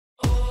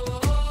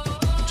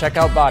Check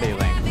out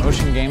BodyLink,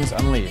 Motion Games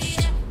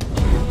Unleashed.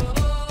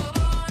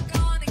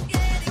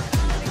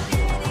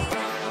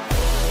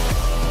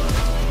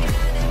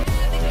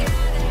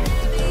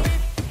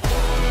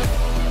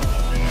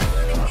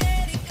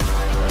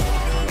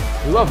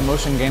 We love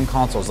motion game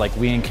consoles like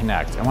Wii and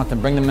Kinect and want to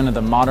bring them into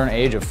the modern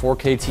age of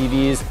 4K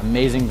TVs,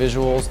 amazing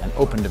visuals, and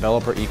open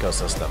developer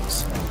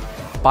ecosystems.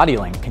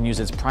 BodyLink can use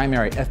its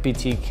primary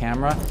FPT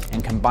camera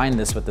and combine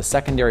this with the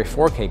secondary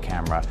 4K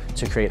camera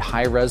to create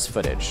high-res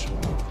footage.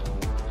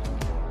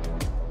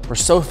 We're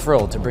so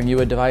thrilled to bring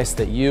you a device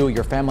that you,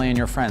 your family, and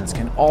your friends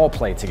can all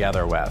play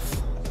together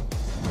with.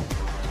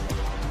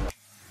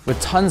 With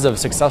tons of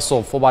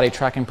successful full-body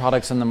tracking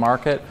products in the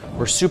market,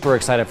 we're super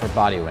excited for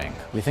BodyLink.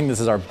 We think this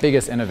is our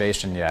biggest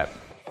innovation yet.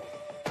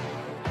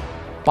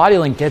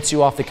 BodyLink gets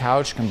you off the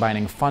couch,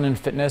 combining fun and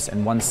fitness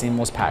in one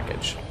seamless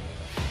package.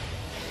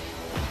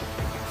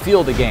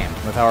 Feel the game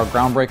with our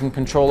groundbreaking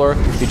controller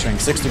featuring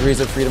 6 degrees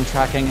of freedom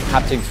tracking,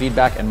 haptic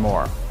feedback, and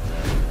more.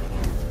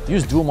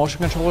 Use dual motion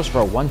controllers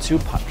for a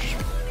 1-2 punch.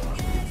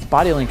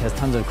 BodyLink has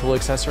tons of cool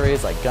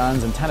accessories like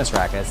guns and tennis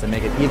rackets that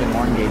make it even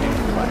more engaging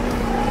to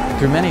play.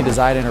 Through many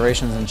design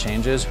iterations and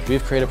changes,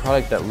 we've created a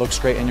product that looks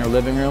great in your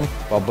living room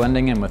while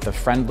blending in with a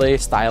friendly,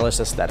 stylish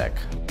aesthetic.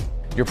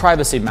 Your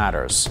privacy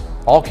matters.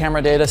 All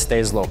camera data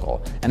stays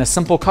local, and a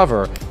simple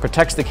cover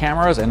protects the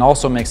cameras and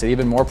also makes it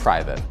even more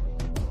private.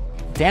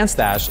 Dance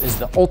Dash is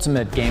the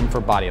ultimate game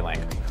for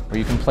BodyLink, where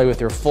you can play with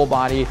your full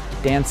body,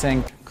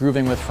 dancing,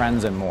 grooving with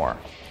friends, and more.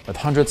 With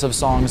hundreds of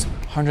songs,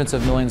 hundreds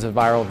of millions of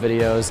viral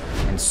videos,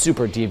 and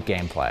super deep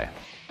gameplay.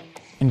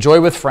 Enjoy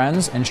with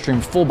friends and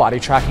stream full body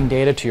tracking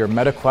data to your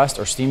Meta Quest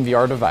or Steam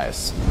VR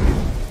device.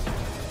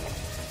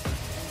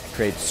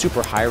 Create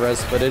super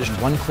high-res footage,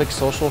 one-click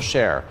social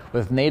share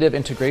with native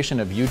integration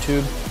of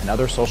YouTube and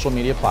other social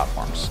media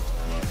platforms.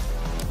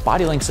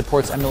 BodyLink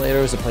supports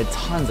emulators that play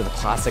tons of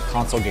classic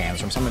console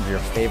games from some of your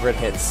favorite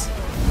hits.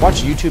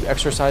 Watch YouTube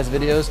exercise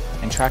videos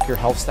and track your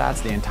health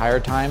stats the entire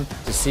time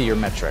to see your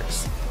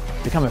metrics.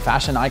 Become a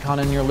fashion icon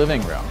in your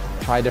living room.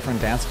 Try different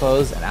dance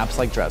clothes and apps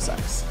like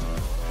DressX.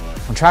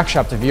 From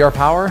TrackShop to VR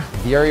Power,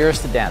 VR Ears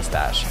to Dance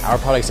Dash, our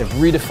products have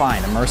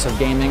redefined immersive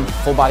gaming,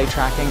 full body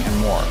tracking, and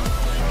more.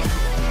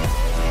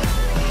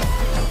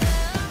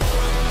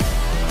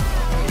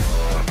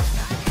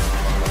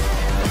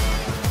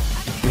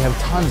 We have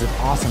tons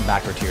of awesome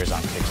backer tiers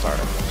on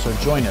Kickstarter, so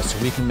join us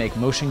so we can make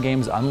motion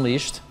games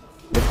unleashed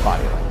with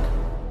BodyLink.